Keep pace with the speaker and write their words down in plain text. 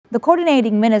The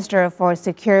Coordinating Minister for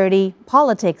Security,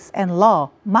 Politics and Law,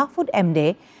 Mahfud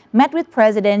MD, met with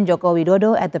President Joko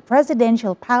Widodo at the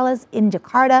Presidential Palace in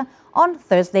Jakarta on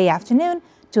Thursday afternoon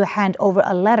to hand over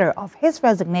a letter of his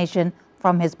resignation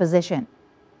from his position.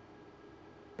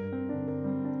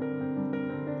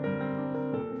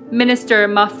 Minister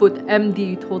Mahfud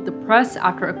MD told the press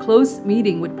after a close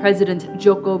meeting with President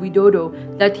Joko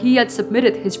Widodo that he had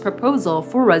submitted his proposal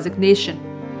for resignation.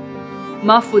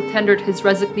 Mahfud tendered his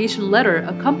resignation letter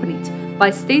accompanied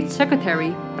by State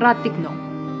Secretary Pratikno.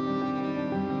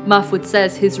 Mahfud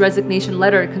says his resignation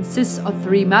letter consists of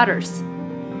 3 matters.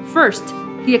 First,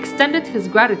 he extended his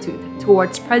gratitude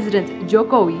towards President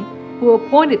Jokowi, who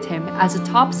appointed him as a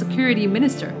top security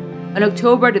minister on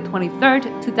October 23,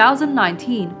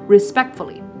 2019,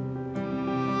 respectfully.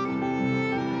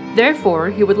 Therefore,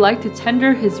 he would like to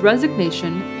tender his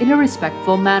resignation in a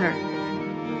respectful manner.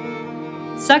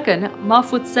 Second,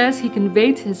 Mahfud says he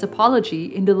conveyed his apology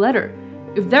in the letter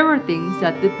if there were things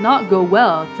that did not go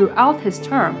well throughout his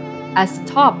term as the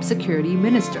top security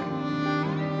minister.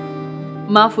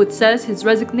 Mahfud says his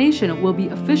resignation will be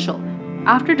official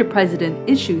after the president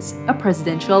issues a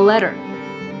presidential letter.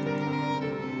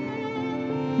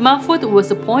 Mahfud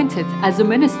was appointed as a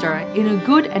minister in a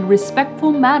good and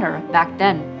respectful manner back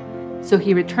then, so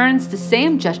he returns the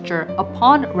same gesture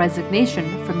upon resignation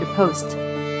from the post.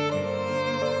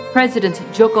 President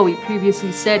Jokowi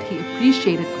previously said he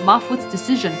appreciated Mahfud's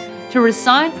decision to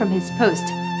resign from his post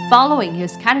following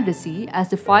his candidacy as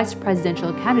the vice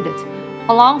presidential candidate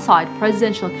alongside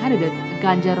presidential candidate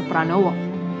Ganjar Pranowo.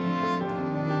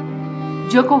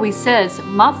 Jokowi says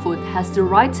Mahfud has the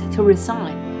right to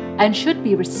resign and should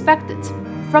be respected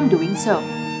from doing so.